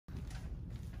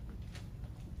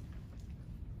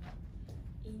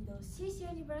Shishi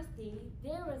University,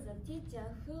 there was a teacher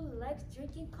who liked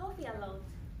drinking coffee a lot.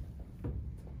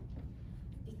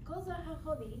 Because of her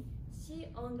hobby, she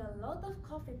owned a lot of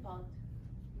coffee pots.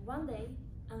 One day,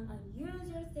 an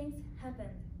unusual thing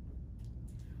happened.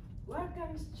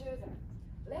 Welcome, student.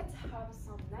 Let's have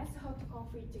some nice hot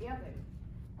coffee together.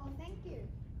 Oh, thank you.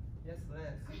 Yes,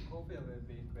 let's. Coffee will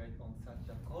be great on such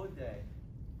a cold day.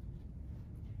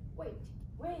 Wait,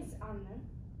 where is Anna?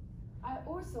 I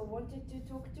also wanted to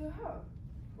talk to her.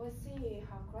 Was she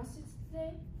her classes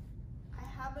today? I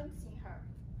haven't seen her.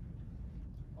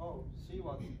 Oh, she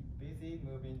was busy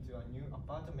moving to a new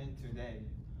apartment today.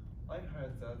 I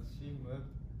heard that she moved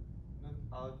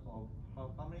out of her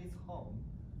family's home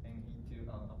and into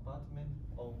an apartment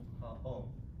of her own.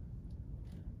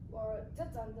 Well,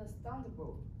 that's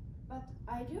understandable. But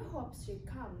I do hope she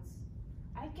comes.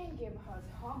 I can give her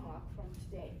the homework from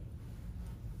today.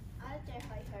 I'll tell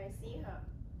her if I see her.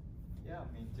 Yeah,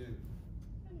 me too.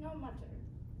 No matter.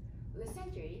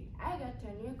 Recently, I got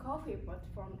a new coffee pot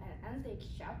from an antique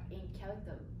shop in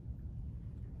Kyoto.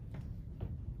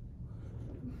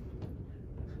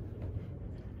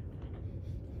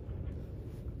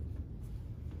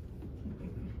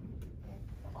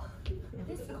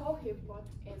 This coffee pot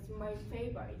is my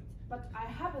favorite, but I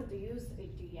haven't used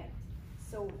it yet.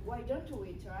 So why don't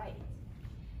we try it?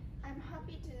 I'm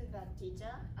happy to do that,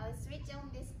 teacher. I'll switch on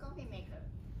this coffee maker.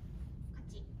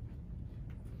 Kachi.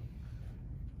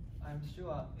 I'm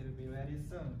sure it'll be ready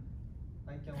soon.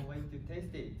 I can't wait to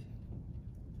taste it.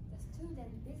 The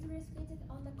student busily switched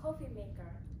on the coffee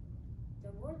maker.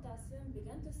 The water soon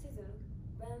began to sizzle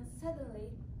when suddenly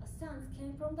a sound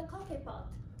came from the coffee pot.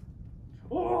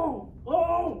 Oh,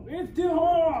 it's too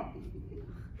hot!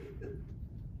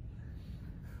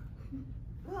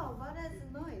 Wow, what is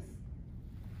the noise?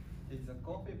 Did the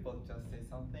coffee pot just say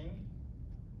something?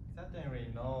 Certainly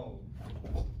no.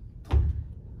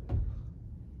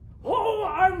 Oh,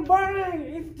 I'm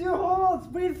burning! It's too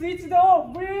hot! Please switch it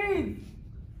off, please!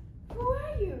 Who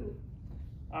are you?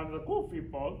 I'm the coffee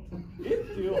pot.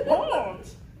 It's too hot!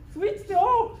 Switch it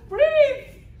off,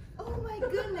 please! Oh my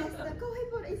goodness, the coffee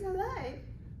pot is alive.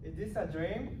 Is this a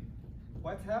dream?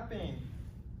 What's happening?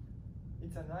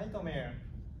 It's a nightmare.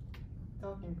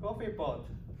 Talking coffee pot.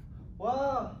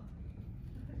 Wow!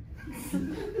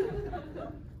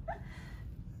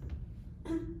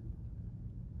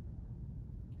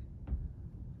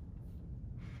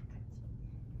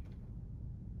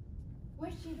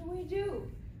 What should we do?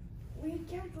 We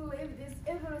can't leave this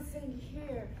everything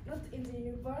here, not in the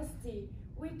university.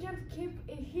 We can't keep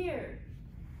it here.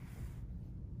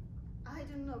 I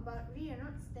don't know, but we are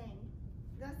not staying.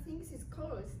 That thing is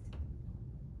closed.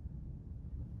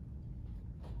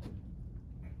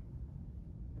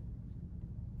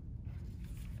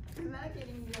 We are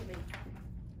getting moving.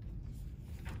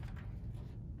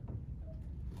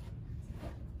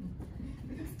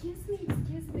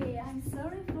 Excuse me, I'm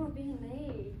sorry for being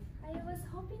late. I was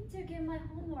hoping to get my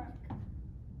homework.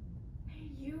 Hey,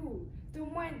 you,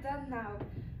 don't mind that now.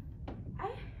 I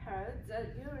heard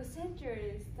that you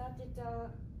recently started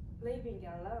living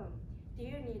alone. Do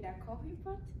you need a coffee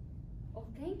pot? Oh,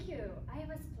 thank you. I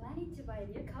was planning to buy a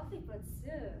new coffee pot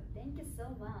soon. Thank you so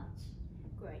much.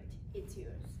 Great, it's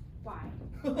yours. Fine.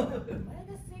 While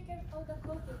the secret of the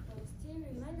coffee pot still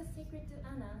remained a secret to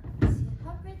Anna, she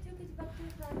happily took it back to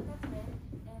her apartment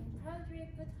and proudly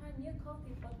put her new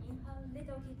coffee pot in her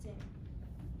little kitchen.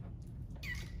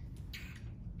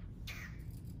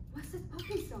 What's that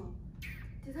popping song?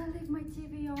 Did I leave my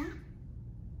TV on?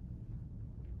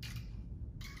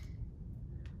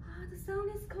 Ah, the sound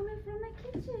is coming from my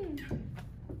kitchen.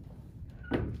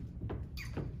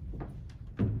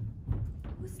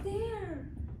 Who's there?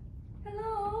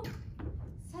 Hello?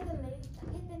 Suddenly, a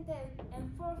hidden tail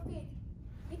and 4 feet,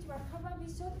 which were probably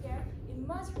short hair,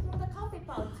 emerged from the coffee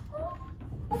pot.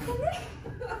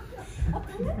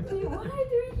 Tanuki, what are you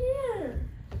doing here?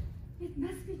 It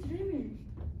must be dreaming.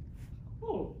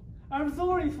 Oh, I'm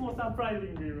sorry for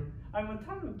surprising you. I'm a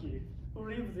Tanuki who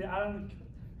lives around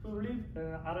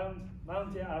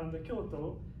mountain around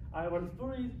Kyoto. I was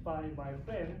bullied by my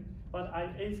friend, but I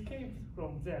escaped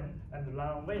from them and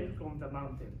ran away from the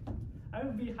mountain. I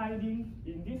will be hiding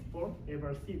in this spot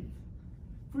ever since.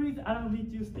 Please allow me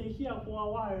to stay here for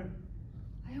a while.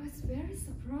 I was very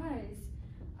surprised.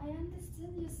 I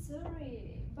understand your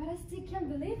story, but I still can't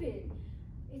believe it.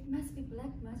 It must be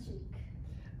black magic.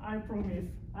 I promise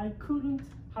I couldn't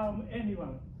harm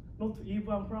anyone, not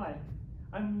even fly.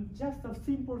 I'm just a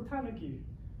simple Tanuki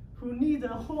who needs a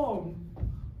home.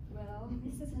 Well,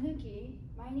 Mr. Tanuki,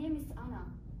 my name is Anna.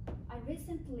 I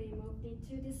recently moved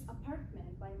into this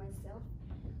apartment by myself.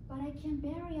 but I can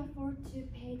barely afford to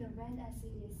pay the rent as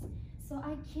it is, so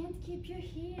I can't keep you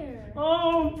here.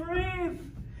 Oh, please!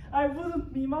 I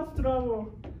wouldn't be much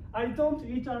trouble. I don't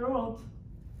eat a lot.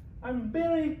 I'm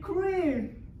very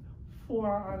clean for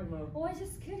an animal. Oh, I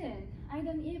just couldn't. I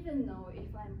don't even know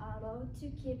if I'm allowed to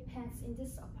keep pets in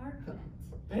this apartment.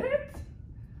 Pet?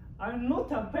 I'm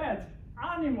not a pet.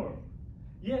 Animal.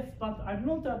 Yes, but I'm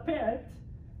not a pet.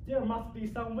 There must be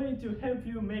some way to help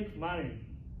you make money.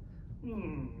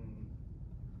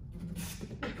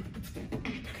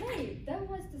 Hey, that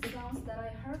was the sounds that I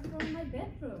heard from my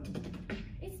bedroom.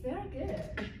 It's very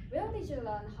good. Where did you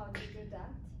learn how to do that?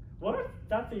 Well,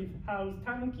 that is how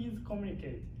tanukis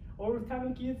communicate. All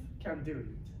tanukis can do it.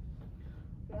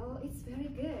 Well, it's very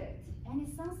good. And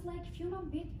it sounds like human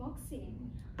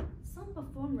beatboxing. Some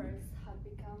performers have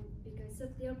become because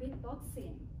of their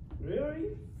beatboxing.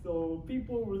 Really? So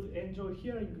people would enjoy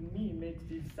hearing me make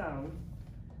these sounds,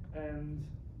 and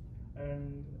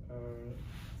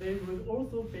they would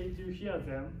also pay to hear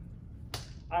them.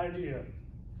 Idea.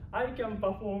 I can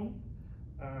perform,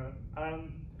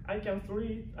 I can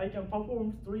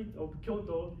perform street of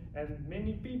Kyoto, and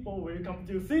many people will come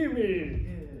to see me.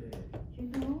 You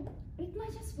know, it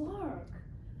might just work.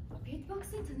 A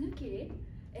beatboxing tanuki,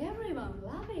 everyone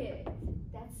love it.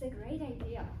 That's a great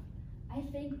idea. I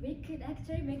think we could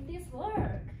actually make this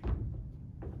work.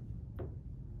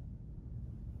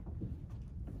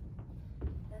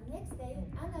 The next day,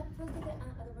 Anna posted an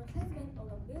advertisement on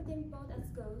a building board at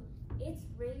school. It's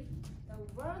read the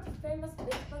world famous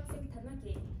beatboxing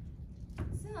tanuki.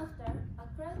 Soon after, a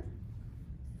crowd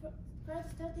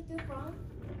started to form.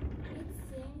 It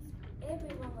seems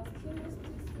everyone was curious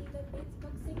to see the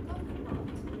beatboxing coffee pot.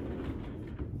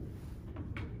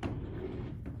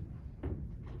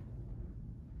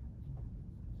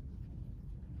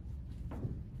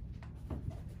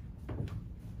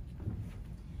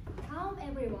 Come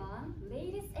everyone,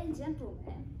 ladies and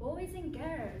gentlemen, boys and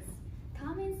girls,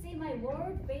 come and see my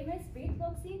world famous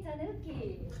beatboxing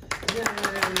tanuki.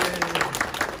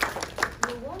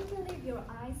 You won't believe your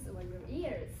eyes or your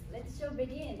ears. Let the show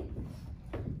begin.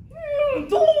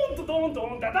 I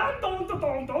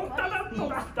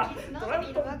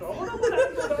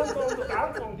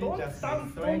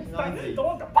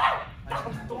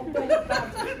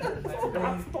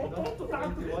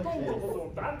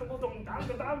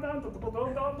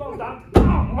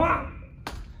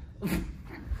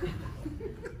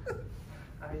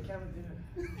can't do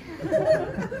it.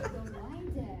 Don't mind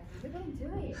them, you can do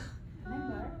it.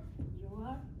 Remember, you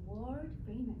are world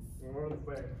famous. World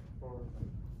famous. World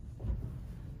famous.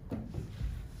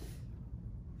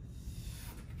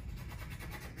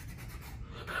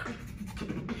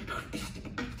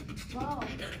 Wow,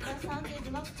 that sounded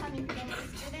not coming from the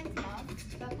student mouth.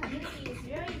 The tanuki is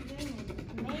really doing it.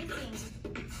 Amazing.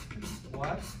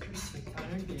 What? The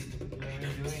Tanuki is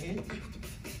really doing it?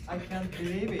 I can't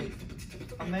believe it.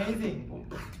 Amazing.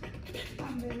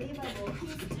 Unbelievable.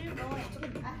 He's still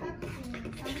going. I have seen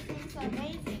something so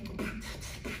amazing.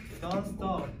 Don't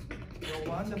stop. You're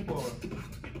wonderful.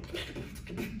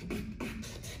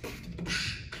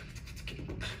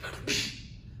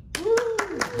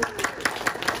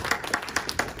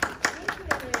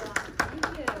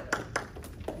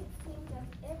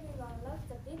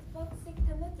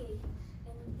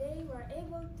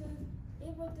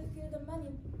 To fill the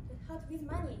hut with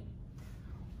money.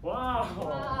 Wow.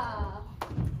 Wow.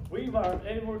 We were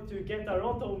able to get a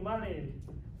lot of money.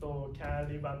 So can I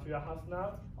leave at your house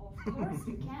now? Of course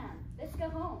you can. Let's go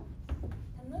home.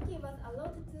 Tanuki was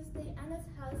allowed to stay at Anna's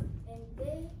house, and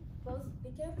they both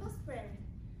became fast friends.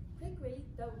 Quickly,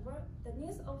 the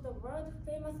news of the world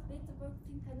famous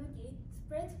beatboxing Tanuki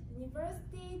spread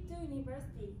university to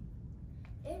university.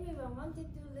 Everyone wanted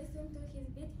to listen to his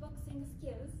beatboxing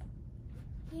skills.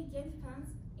 He gained fans,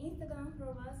 Instagram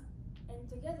followers, and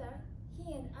together,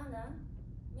 he and Anna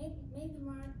made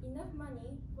enough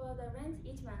money for the rent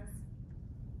each month.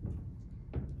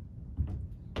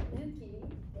 Tanuki,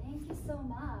 thank you so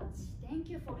much. Thank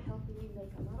you for helping me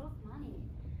make a lot of money.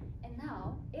 And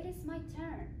now, it is my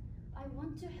turn. I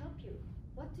want to help you.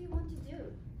 What do you want to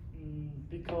do?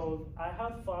 Because I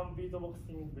had fun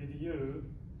beatboxing with you,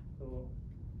 so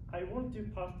I want to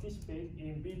participate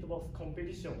in beatbox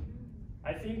competition.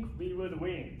 I think we would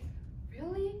win.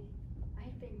 Really? I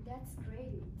think that's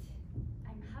great.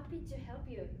 I'm happy to help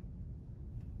you.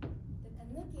 The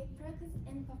Tanuki practiced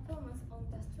and performed on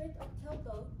the street of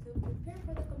Kyoto to prepare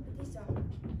for the competition.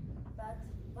 But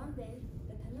one day,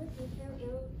 the Tanuki fell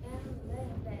ill and lay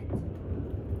in bed.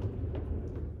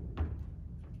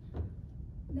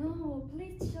 No,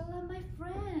 please chill out, my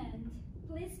friend.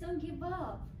 Please don't give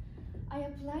up. I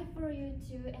applied for you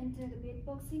to enter the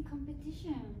beatboxing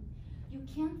competition. You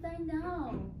can't die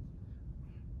now.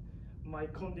 My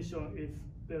condition is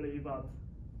very bad.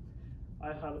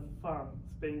 I had fun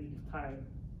spending time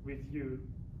with you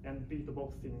and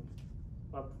beatboxing,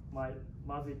 but my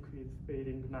magic is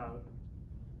fading now.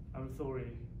 I'm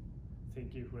sorry.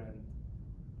 Thank you, friend,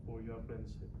 for your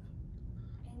friendship.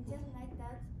 And just like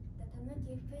that, the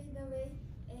tanuki faded away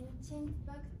and changed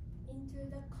back into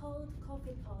the cold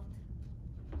coffee pot.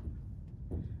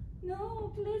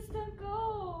 No, please don't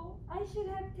go. I should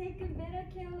have taken better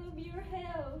care of your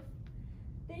health.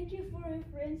 Thank you for your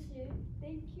friendship.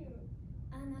 Thank you.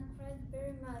 Anna cried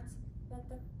very much, but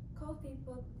the coffee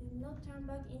pot did not turn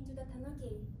back into the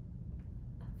tanuki.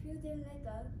 A few days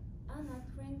later, Anna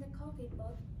cleaned the coffee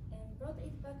pot and brought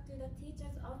it back to the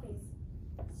teacher's office.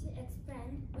 She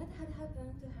explained what had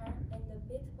happened to her and the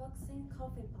beatboxing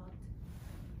coffee pot.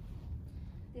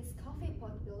 This coffee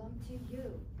pot belonged to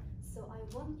you, so I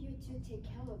want you to take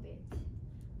care of it.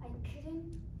 I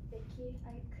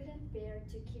couldn't bear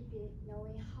to keep it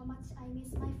knowing how much I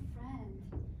miss my friend.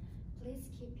 Please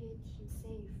keep him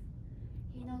safe.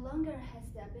 He no longer has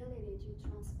the ability to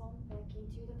transform back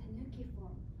into the tanuki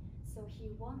form, so he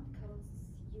won't cause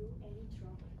you any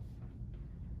trouble.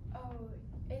 Oh,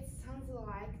 it sounds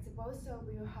like the both of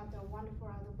you had a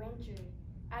wonderful adventure.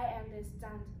 I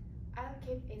understand. I'll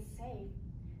keep it safe.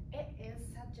 It is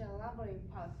such a lovely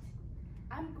pot.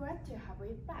 I'm glad to have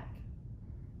it back.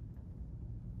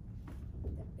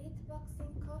 The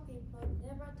beatboxing coffee pot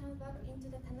never turned back into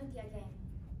the tanuki again.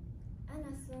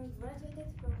 Anna soon graduated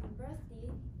from university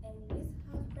and missed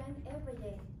her friend every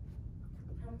day.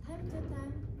 From time to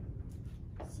time,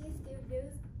 she still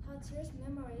views her cherished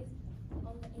memories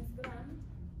on the Instagram,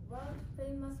 world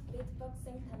famous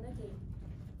beatboxing tanuki.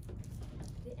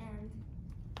 The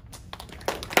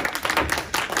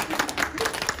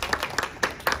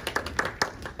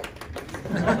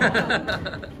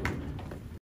end.